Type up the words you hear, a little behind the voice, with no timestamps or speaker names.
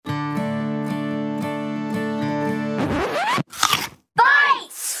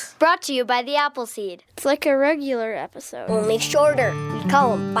Brought to you by the Appleseed. It's like a regular episode. Only shorter. We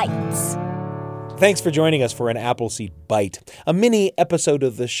call them bites. Thanks for joining us for an Appleseed Bite, a mini episode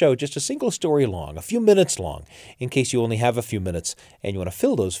of the show, just a single story long, a few minutes long, in case you only have a few minutes and you want to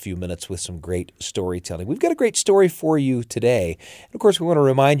fill those few minutes with some great storytelling. We've got a great story for you today. And of course, we want to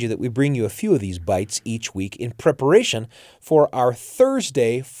remind you that we bring you a few of these bites each week in preparation for our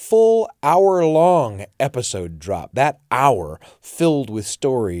Thursday full hour-long episode drop. That hour filled with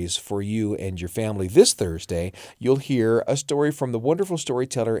stories for you and your family. This Thursday, you'll hear a story from the wonderful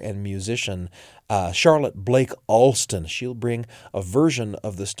storyteller and musician Charlotte Blake Alston. She'll bring a version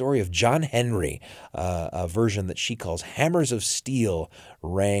of the story of John Henry, a version that she calls Hammers of Steel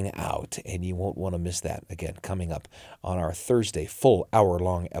Rang Out. And you won't want to miss that, again, coming up on our Thursday full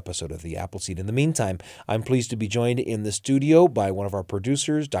hour-long episode of The Appleseed. In the meantime, I'm pleased to be joined in the studio by one of our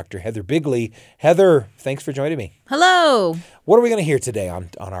producers, Dr. Heather Bigley. Heather, thanks for joining me. Hello. What are we going to hear today on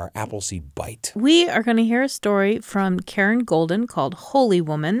our Appleseed Bite? We are going to hear a story from Karen Golden called Holy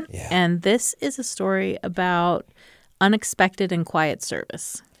Woman. Yeah. And this is a story about unexpected and quiet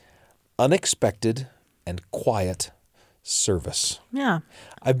service. Unexpected and quiet service. Yeah.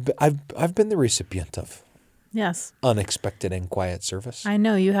 I've been the recipient of Yes. unexpected and quiet service. I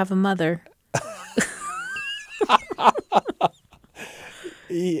know you have a mother.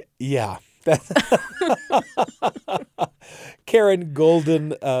 Yeah. Karen Golden,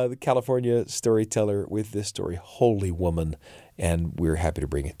 the California storyteller, with this story, Holy Woman, and we're happy to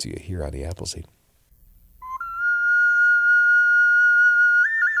bring it to you here on the Appleseed.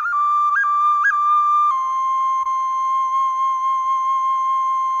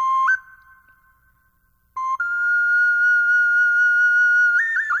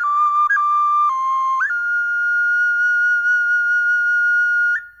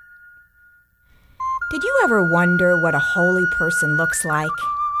 Did you ever wonder what a holy person looks like?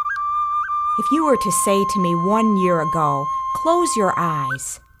 If you were to say to me 1 year ago, close your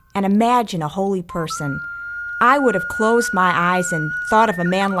eyes and imagine a holy person, I would have closed my eyes and thought of a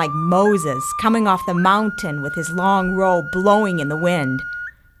man like Moses coming off the mountain with his long robe blowing in the wind.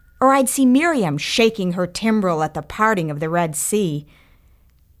 Or I'd see Miriam shaking her timbrel at the parting of the Red Sea.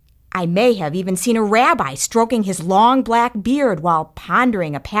 I may have even seen a rabbi stroking his long black beard while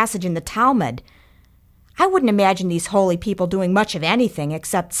pondering a passage in the Talmud. I wouldn't imagine these holy people doing much of anything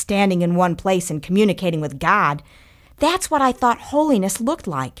except standing in one place and communicating with God. That's what I thought holiness looked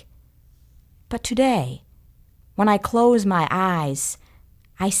like. But today, when I close my eyes,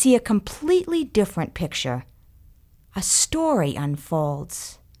 I see a completely different picture. A story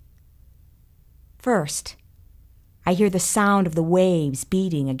unfolds. First, I hear the sound of the waves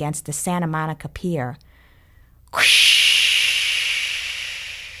beating against the Santa Monica Pier.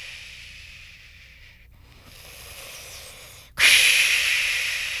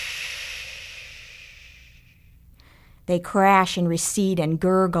 They crash and recede and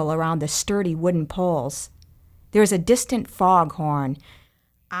gurgle around the sturdy wooden poles. There's a distant foghorn.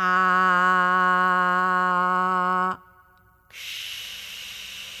 Ah.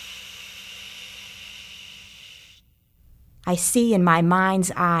 I see in my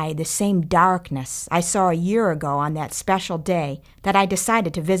mind's eye the same darkness I saw a year ago on that special day that I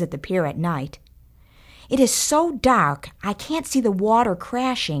decided to visit the pier at night. It is so dark I can't see the water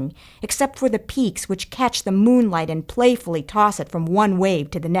crashing except for the peaks which catch the moonlight and playfully toss it from one wave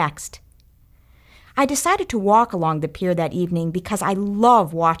to the next. I decided to walk along the pier that evening because I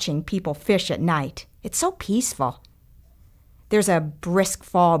love watching people fish at night. It's so peaceful. There's a brisk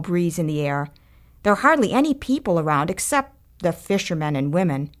fall breeze in the air. There are hardly any people around except the fishermen and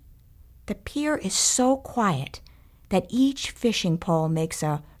women. The pier is so quiet that each fishing pole makes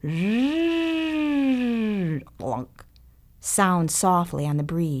a sound softly on the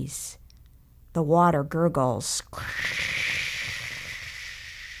breeze. The water gurgles.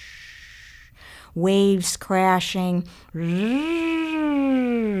 Waves crashing.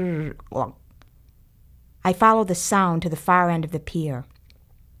 I follow the sound to the far end of the pier.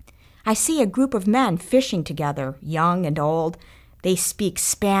 I see a group of men fishing together, young and old. They speak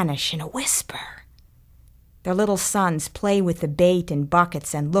Spanish in a whisper. Their little sons play with the bait in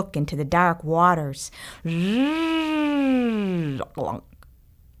buckets and look into the dark waters.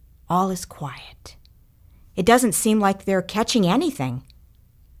 All is quiet. It doesn't seem like they're catching anything.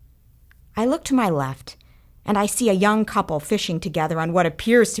 I look to my left, and I see a young couple fishing together on what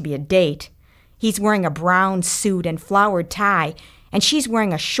appears to be a date. He's wearing a brown suit and flowered tie, and she's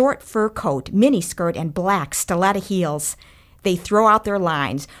wearing a short fur coat, miniskirt, and black stiletto heels. They throw out their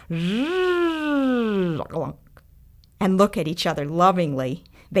lines and look at each other lovingly.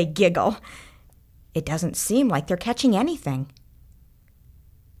 They giggle. It doesn't seem like they're catching anything.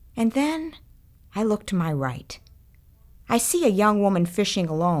 And then I look to my right. I see a young woman fishing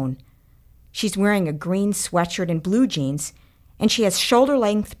alone. She's wearing a green sweatshirt and blue jeans, and she has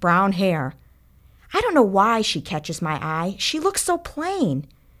shoulder-length brown hair. I don't know why she catches my eye. She looks so plain.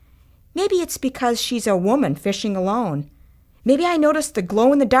 Maybe it's because she's a woman fishing alone. Maybe I noticed the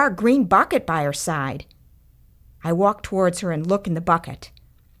glow-in-the-dark green bucket by her side. I walk towards her and look in the bucket.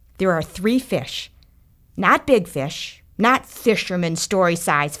 There are 3 fish. Not big fish, not fisherman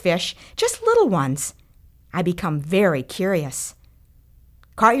story-size fish, just little ones. I become very curious.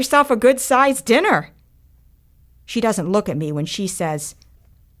 Caught yourself a good-sized dinner. She doesn't look at me when she says,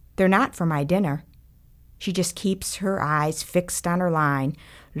 they're not for my dinner. She just keeps her eyes fixed on her line.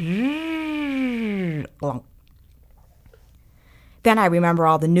 Then I remember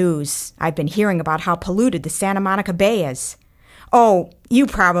all the news I've been hearing about how polluted the Santa Monica Bay is. Oh, you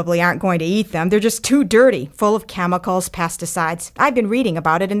probably aren't going to eat them. They're just too dirty, full of chemicals, pesticides. I've been reading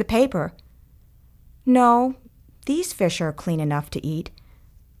about it in the paper. No, these fish are clean enough to eat.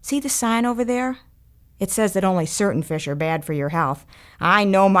 See the sign over there? It says that only certain fish are bad for your health. I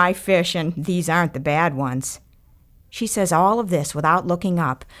know my fish, and these aren't the bad ones. She says all of this without looking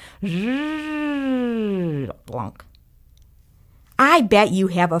up. Blunk. I bet you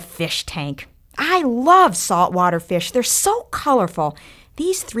have a fish tank. I love saltwater fish. They're so colorful.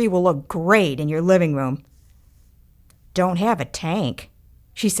 These 3 will look great in your living room. Don't have a tank,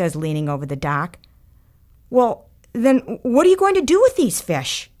 she says, leaning over the dock. Well, then what are you going to do with these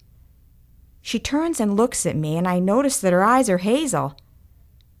fish? She turns and looks at me, and I notice that her eyes are hazel.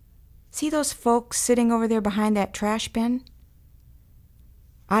 See those folks sitting over there behind that trash bin?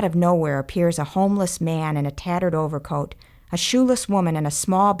 Out of nowhere appears a homeless man in a tattered overcoat, a shoeless woman and a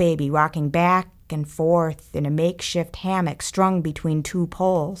small baby rocking back and forth in a makeshift hammock strung between 2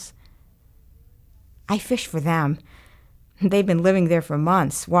 poles. I fish for them. They've been living there for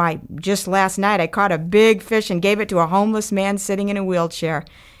months. Why, just last night I caught a big fish and gave it to a homeless man sitting in a wheelchair.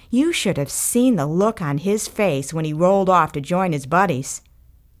 You should have seen the look on his face when he rolled off to join his buddies.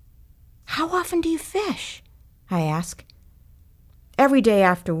 How often do you fish? I ask. Every day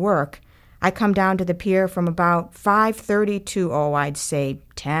after work. I come down to the pier from about 5:30 to, I'd say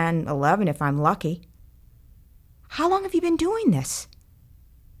 10, 11 if I'm lucky. How long have you been doing this?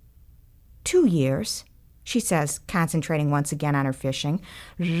 2 years, she says, concentrating once again on her fishing.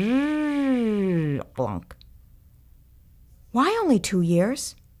 Blunk. Why only 2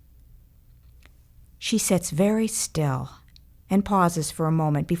 years? She sits very still and pauses for a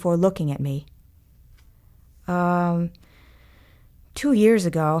moment before looking at me. 2 years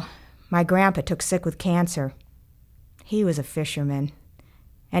ago, my grandpa took sick with cancer. He was a fisherman,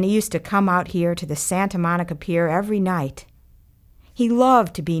 and he used to come out here to the Santa Monica Pier every night. He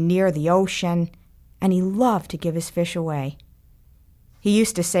loved to be near the ocean, and he loved to give his fish away. He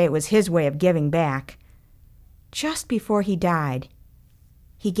used to say it was his way of giving back. Just before he died,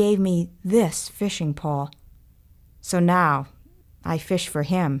 he gave me this fishing pole. So now I fish for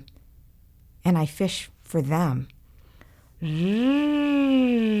him, and I fish for them.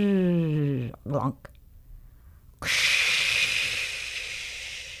 Blunk.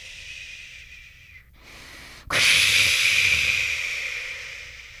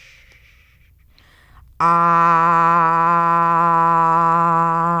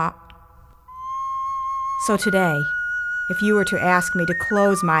 So today, if you were to ask me to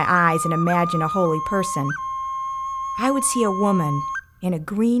close my eyes and imagine a holy person, I would see a woman in a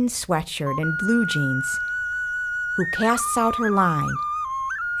green sweatshirt and blue jeans who casts out her line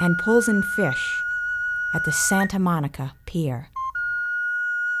and pulls in fish at the Santa Monica Pier.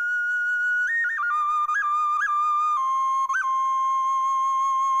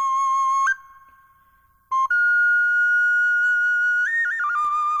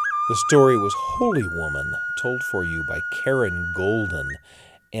 The story was Holy Woman, told for you by Karen Golden.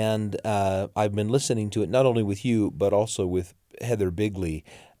 And I've been listening to it not only with you, but also with Heather Bigley.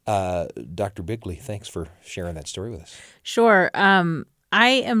 Dr. Bigley, thanks for sharing that story with us. Sure. When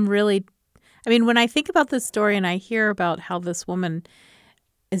I think about this story and I hear about how this woman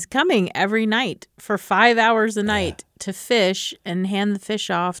is coming every night for 5 hours a night to fish and hand the fish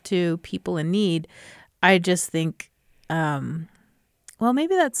off to people in need, I just think,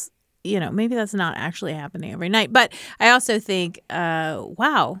 maybe that's not actually happening every night. But I also think,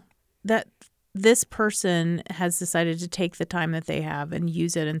 wow, that this person has decided to take the time that they have and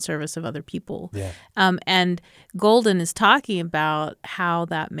use it in service of other people. Yeah. And Golden is talking about how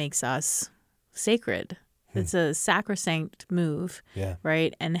that makes us sacred. It's a sacrosanct move,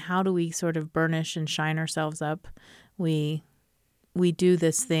 right? And how do we sort of burnish and shine ourselves up? We do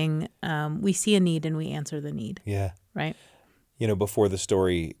this thing. We see a need and we answer the need. Yeah. Right? before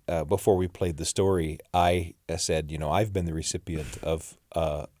we played the story, I said, I've been the recipient of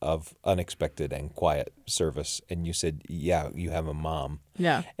unexpected and quiet service, and you said, yeah, you have a mom.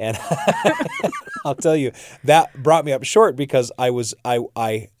 Yeah. And I'll tell you, that brought me up short because I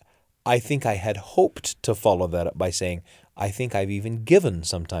think I had hoped to follow that up by saying, I think I've even given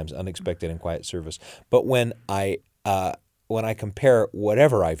sometimes unexpected and quiet service. But when I compare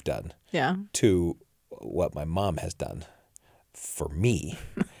whatever I've done to what my mom has done for me,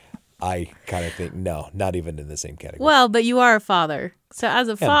 I kind of think, no, not even in the same category. Well, but you are a father. So as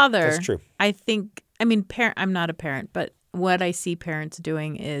a father, that's true. I'm not a parent, but what I see parents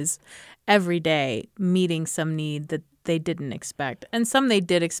doing is every day meeting some need that they didn't expect. And some they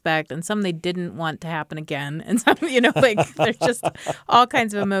did expect, and some they didn't want to happen again. And some, there's just all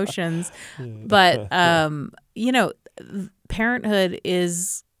kinds of emotions. But, parenthood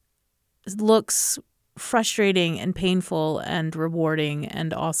looks frustrating and painful and rewarding,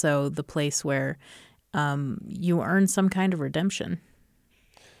 and also the place where you earn some kind of redemption.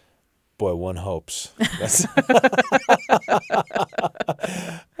 Boy, one hopes. That's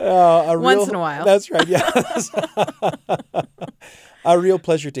once in a while. That's right, yeah. A real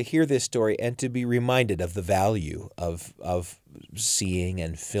pleasure to hear this story and to be reminded of the value of seeing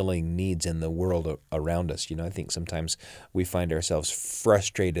and filling needs in the world around us. I think sometimes we find ourselves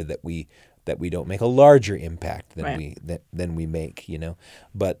frustrated that we don't make a larger impact than we make.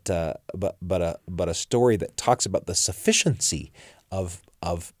 But a story that talks about the sufficiency of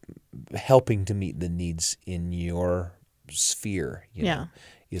helping to meet the needs in your sphere,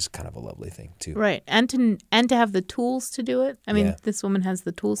 is kind of a lovely thing too. Right. And to have the tools to do it. This woman has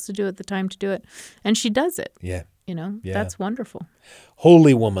the tools to do it, the time to do it, and she does it. Yeah. That's wonderful.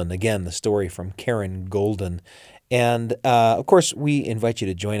 Holy Woman, again, the story from Karen Golden. And, of course, we invite you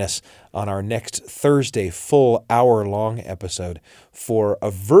to join us on our next Thursday full hour-long episode for a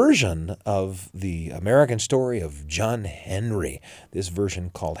version of the American story of John Henry. This version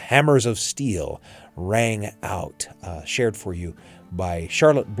called Hammers of Steel rang out, shared for you by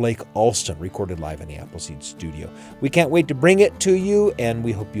Charlotte Blake Alston, recorded live in the Appleseed studio. We can't wait to bring it to you, and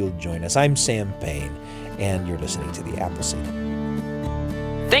we hope you'll join us. I'm Sam Payne, and you're listening to the Appleseed.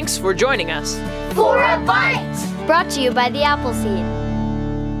 Thanks for joining us For a Bite! Brought to you by the Appleseed.